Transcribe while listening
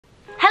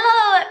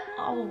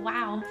Oh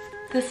wow,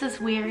 this is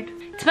weird.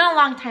 It's been a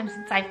long time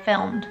since I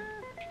filmed.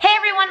 Hey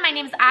everyone, my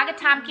name is Aga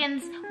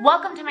Tompkins.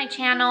 Welcome to my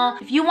channel.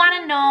 If you want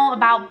to know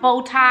about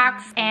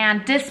Botox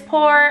and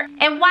Dysport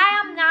and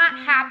why I'm not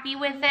happy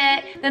with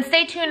it, then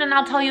stay tuned and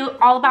I'll tell you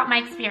all about my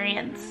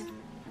experience.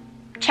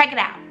 Check it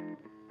out.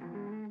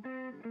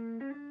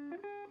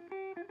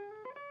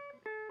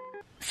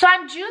 So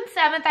on June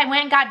 7th, I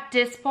went and got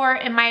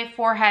Dysport in my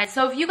forehead.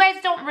 So if you guys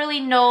don't really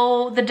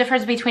know the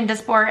difference between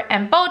Dysport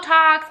and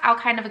Botox, I'll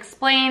kind of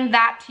explain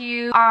that to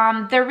you.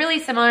 They're really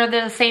similar,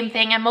 they're the same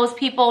thing, and most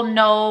people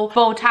know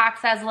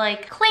Botox as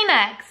like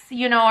Kleenex,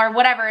 you know, or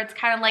whatever. It's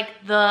kind of like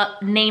the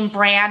name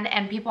brand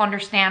and people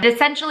understand. It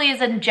essentially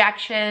is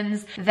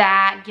injections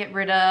that get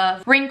rid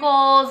of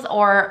wrinkles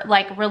or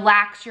like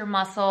relax your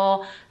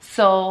muscle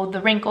so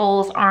the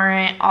wrinkles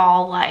aren't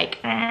all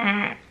like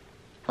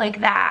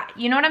that,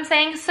 you know what I'm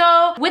saying?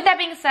 So with that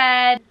being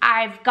said,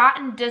 I've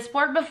gotten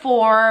Dysport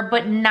before,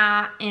 but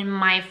not in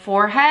my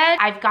forehead.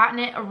 I've gotten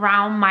it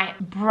around my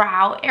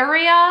brow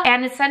area,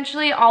 and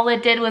essentially all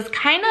it did was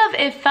kind of,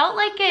 it felt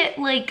like it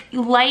like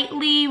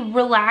lightly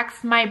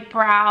relaxed my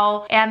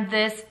brow and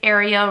this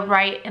area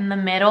right in the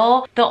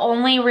middle. The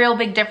only real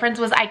big difference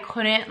was I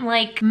couldn't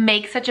like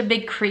make such a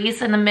big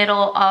crease in the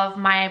middle of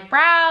my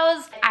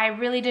brows. I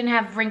really didn't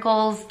have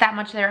wrinkles that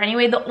much there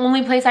anyway. The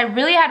only place I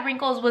really had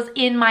wrinkles was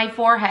in my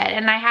forehead,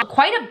 and I have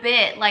quite a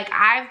bit. Like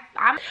I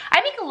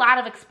make a lot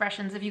of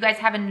expressions if you guys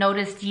haven't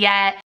noticed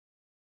yet.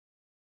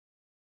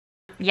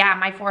 Yeah,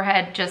 my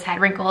forehead just had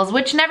wrinkles,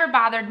 which never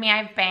bothered me.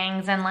 I have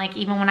bangs, and like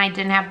even when I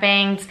didn't have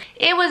bangs,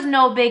 it was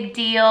no big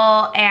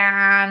deal.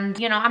 And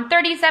you know, I'm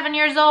 37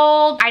 years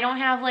old. I don't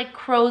have like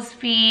crow's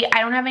feet. I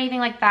don't have anything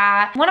like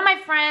that. One of my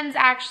friends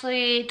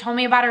actually told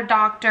me about her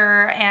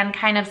doctor and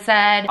kind of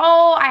said,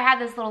 oh, I had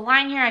this little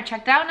line here. I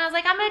checked out and I was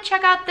like, I'm gonna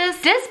check out this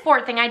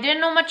Dysport thing. I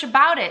didn't know much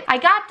about it. I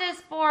got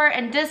Dysport,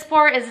 and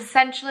Dysport is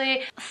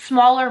essentially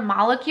smaller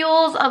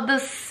molecules of the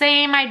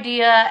same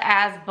idea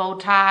as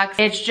Botox.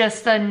 It's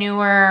just a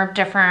newer,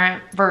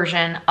 different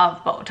version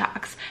of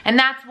Botox, and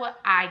that's what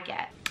I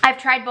get. I've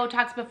tried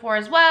Botox before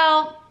as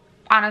well.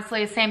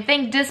 Honestly, same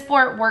thing.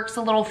 Dysport works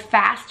a little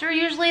faster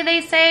usually, they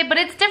say, but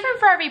it's different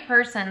for every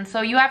person,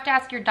 so you have to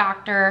ask your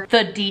doctor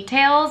the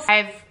details.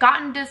 I've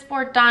gotten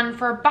Dysport done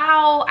for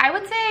about, I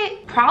would say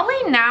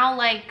probably now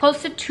like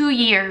close to 2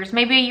 years,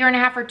 maybe a year and a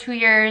half or 2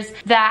 years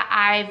that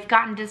I've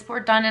gotten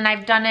Dysport done, and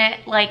I've done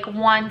it like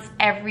once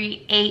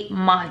every 8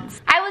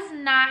 months. I was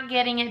not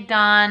getting it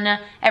done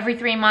every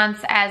 3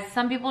 months as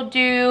some people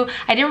do.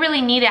 I didn't really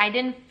need it. I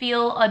didn't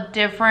feel a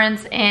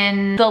difference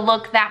in the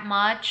look that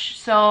much.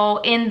 So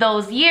in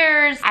those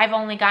years, I've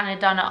only gotten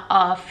it done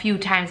a few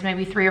times,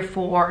 maybe 3 or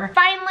 4.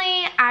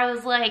 Finally, I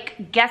was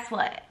like, guess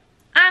what?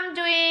 I'm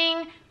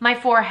doing my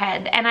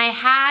forehead, and I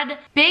had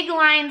big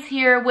lines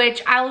here,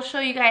 which I will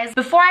show you guys.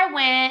 Before I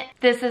went,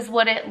 this is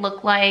what it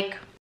looked like.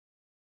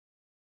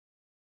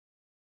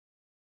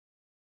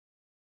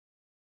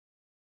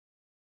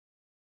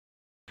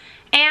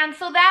 And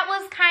so that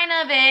was kind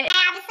of it.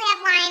 I obviously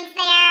have lines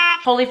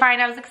there. Totally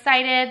fine, I was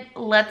excited.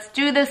 Let's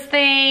do this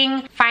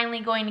thing. Finally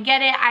going to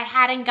get it. I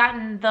hadn't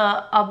gotten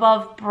the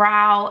above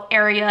brow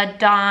area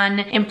done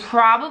in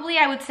probably,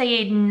 I would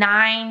say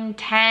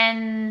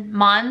 9-10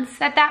 months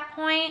at that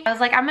point. I was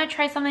like, I'm gonna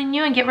try something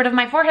new and get rid of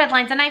my forehead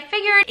lines. And I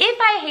figured if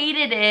I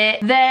hated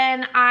it,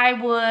 then I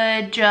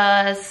would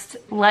just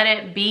let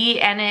it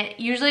be. And it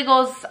usually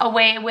goes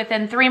away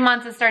within 3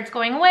 months. It starts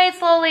going away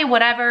slowly,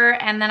 whatever.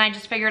 And then I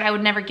just figured I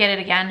would never get it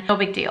again. No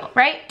big deal,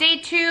 right? Day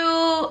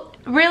 2,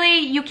 really,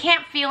 you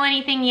can't feel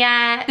anything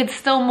yet. You could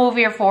still move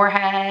your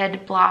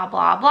forehead, blah,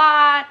 blah,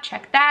 blah.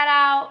 Check that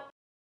out.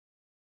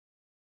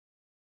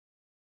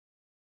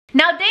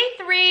 Now day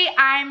 3,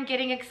 I'm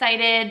getting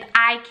excited.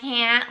 I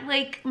can't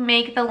like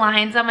make the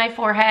lines on my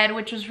forehead,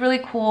 which was really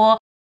cool.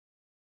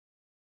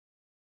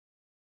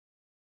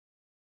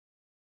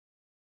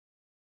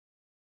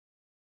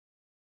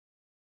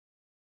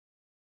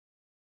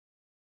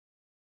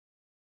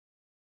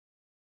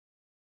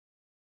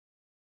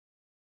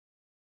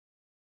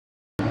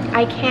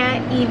 I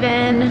can't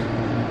even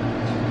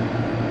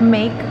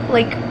make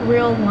like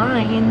real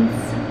lines.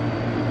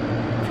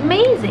 It's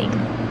amazing.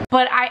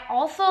 But I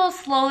also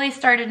slowly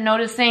started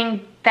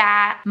noticing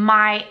that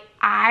my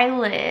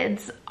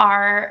eyelids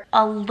are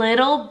a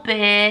little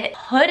bit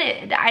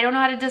hooded. I don't know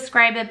how to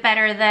describe it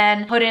better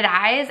than hooded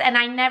eyes, and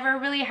I never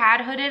really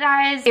had hooded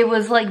eyes. It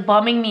was like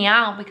bumming me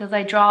out because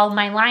I draw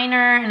my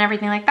liner and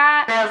everything like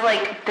that. And I was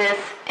like, this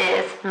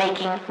is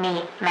making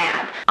me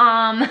mad.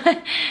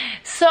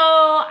 So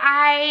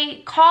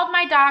I called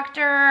my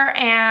doctor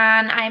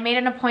and I made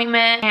an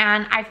appointment,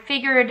 and I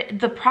figured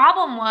the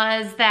problem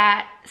was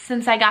that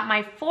since I got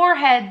my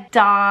forehead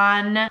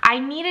done, I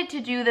needed to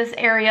do this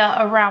area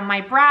around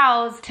my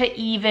brows to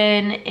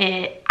even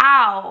it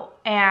out.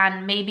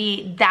 and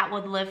maybe that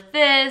would lift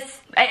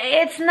this.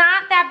 It's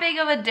not that big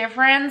of a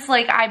difference.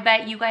 Like, I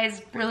bet you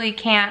guys really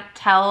can't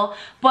tell,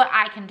 but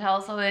I can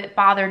tell, so it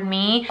bothered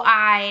me.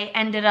 I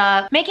ended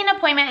up making an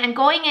appointment and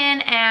going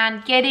in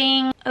and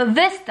getting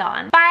this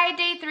done. By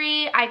day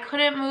 3, I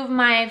couldn't move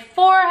my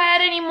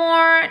forehead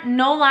anymore.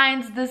 No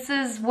lines. This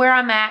is where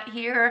I'm at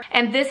here.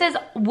 And this is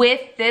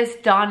with this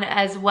done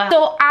as well.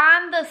 So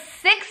on the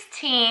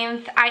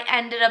 16th, I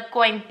ended up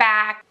going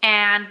back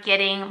and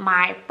getting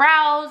my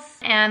brows,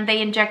 and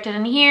they injected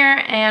in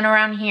here and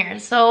around here.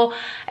 So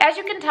as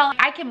you can tell,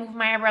 I can move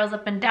my eyebrows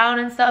up and down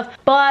and stuff,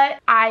 but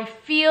I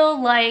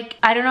feel like,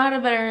 I don't know how to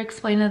better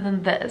explain it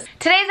than this.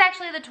 Today's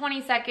actually the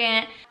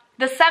 22nd.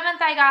 The 7th,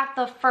 I got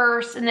the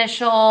first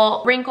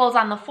initial wrinkles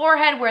on the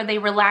forehead where they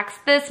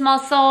relaxed this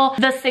muscle.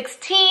 The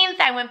 16th,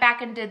 I went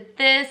back and did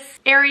this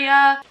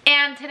area.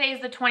 And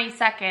today's the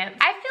 22nd.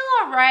 I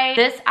feel all right.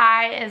 This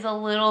eye is a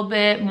little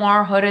bit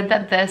more hooded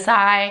than this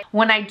eye.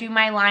 When I do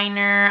my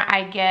liner,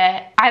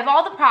 I have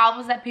all the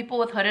problems that people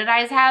with hooded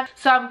eyes have.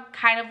 So I'm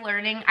kind of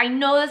learning. I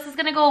know this is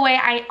gonna go away.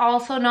 I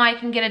also know I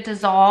can get it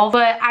dissolved,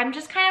 but I'm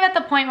just kind of at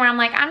the point where I'm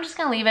like, I'm just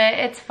gonna leave it.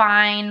 It's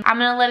fine. I'm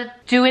gonna let it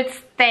do its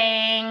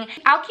thing.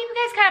 I'll keep you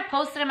guys kind of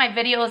posted in my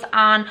videos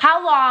on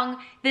how long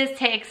this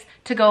takes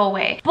to go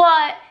away.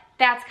 But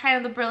that's kind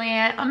of the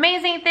brilliant,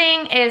 amazing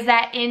thing, is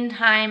that in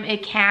time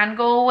it can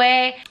go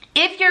away.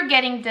 If you're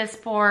getting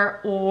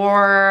Dysport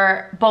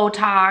or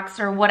Botox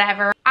or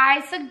whatever,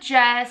 I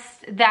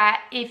suggest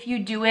that if you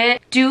do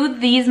it, do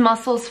these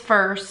muscles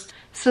first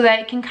so that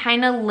it can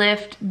kind of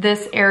lift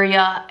this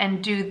area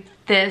and do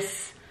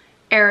this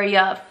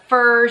area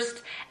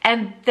first,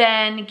 and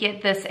then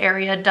get this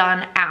area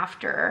done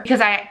after, because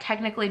I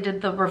technically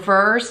did the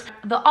reverse.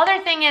 The other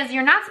thing is,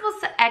 you're not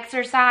supposed to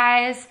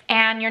exercise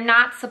and you're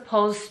not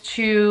supposed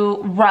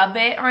to rub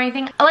it or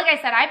anything. Like I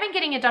said, I've been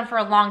getting it done for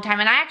a long time,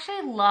 and I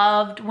actually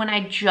loved when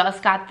I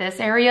just got this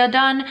area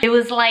done. It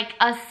was like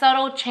a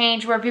subtle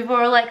change where people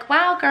were like,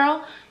 wow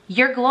girl,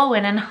 you're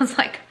glowing, and I was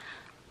like,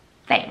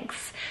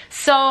 thanks.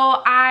 So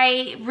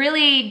I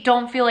really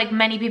don't feel like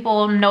many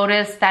people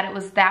noticed that it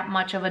was that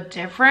much of a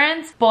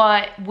difference,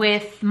 but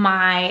with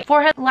my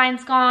forehead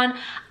lines gone,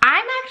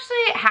 I'm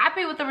actually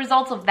happy with the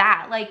results of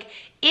that. Like,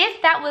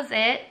 if that was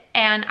it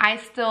and I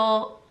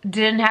still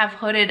didn't have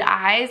hooded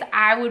eyes,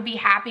 I would be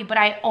happy, but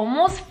I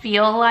almost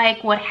feel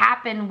like what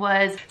happened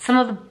was some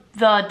of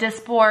the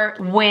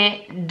Dysport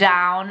went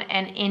down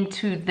and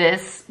into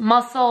this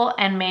muscle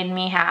and made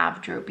me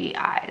have droopy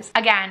eyes.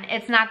 Again,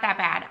 it's not that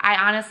bad.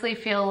 I honestly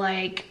feel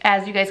like,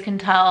 as you guys can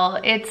tell,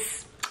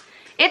 it's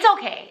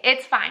okay.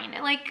 It's fine.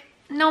 Like,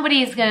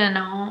 nobody's gonna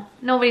know.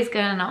 Nobody's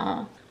gonna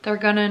know. They're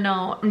gonna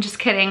know. I'm just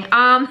kidding.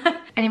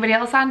 Anybody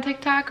else on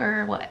TikTok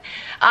or what?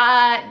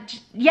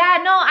 Yeah,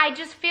 no, I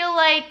just feel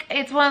like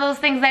it's one of those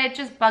things that it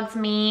just bugs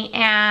me.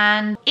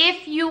 And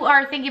if you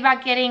are thinking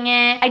about getting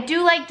it, I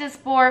do like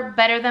Dysport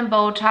better than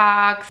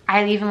Botox.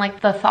 I even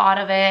like the thought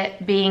of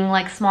it being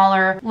like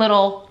smaller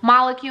little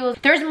molecules.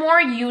 There's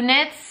more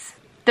units.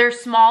 They're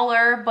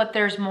smaller, but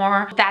there's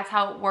more. That's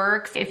how it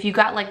works. If you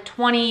got like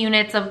 20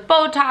 units of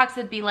Botox,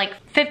 it'd be like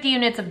 50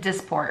 units of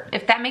Dysport,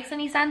 if that makes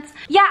any sense.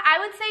 Yeah, I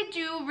would say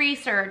do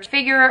research.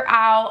 Figure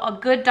out a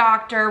good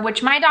doctor,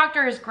 which my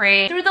doctor is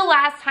great. Through the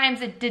last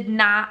times, it did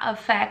not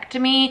affect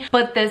me,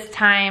 but this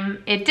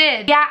time it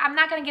did. Yeah, I'm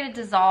not gonna get it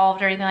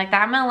dissolved or anything like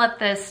that. I'm gonna let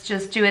this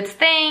just do its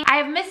thing. I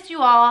have missed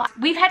you all.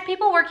 We've had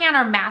people working on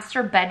our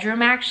master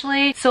bedroom,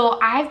 actually. So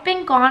I've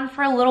been gone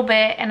for a little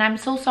bit, and I'm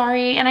so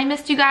sorry, and I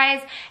missed you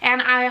guys.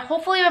 And I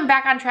hopefully am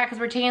back on track because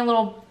we're taking a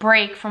little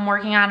break from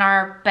working on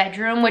our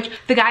bedroom, which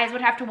the guys would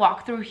have to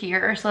walk through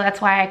here. So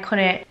that's why I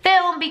couldn't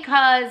film,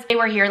 because they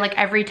were here like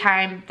every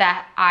time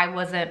that I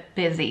wasn't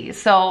busy.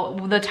 So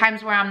the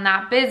times where I'm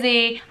not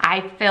busy,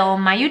 I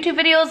film my YouTube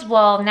videos.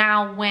 Well,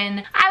 now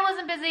when I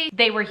wasn't busy,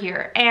 they were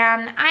here,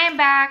 and I am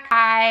back.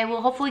 I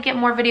will hopefully get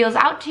more videos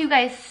out to you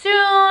guys soon.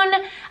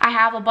 I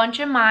have a bunch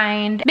in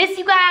mind. Miss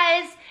you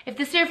guys. If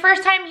this is your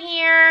first time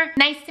here,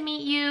 nice to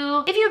meet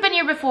you. If you've been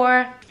here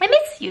before, I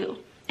miss you.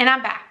 And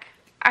I'm back.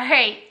 All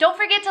right, don't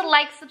forget to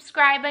like,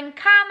 subscribe, and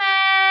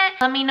comment.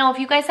 Let me know if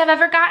you guys have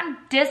ever gotten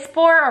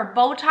Dysport or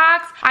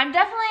Botox. I'm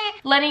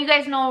definitely letting you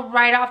guys know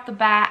right off the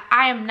bat,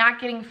 I am not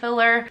getting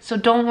filler, so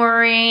don't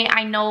worry.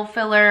 I know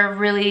filler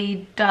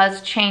really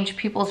does change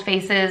people's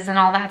faces and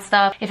all that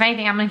stuff. If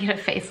anything, I'm gonna get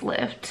a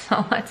facelift.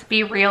 So let's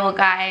be real,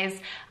 guys.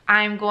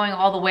 I'm going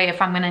all the way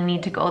if I'm gonna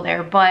need to go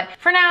there. But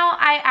for now,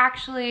 I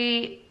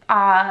actually,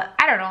 I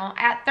don't know,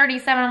 at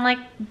 37, I'm like,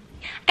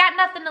 got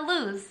nothing to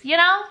lose, you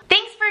know?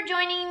 Thanks for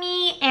joining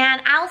me,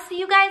 and I'll see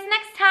you guys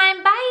next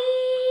time.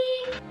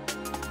 Bye!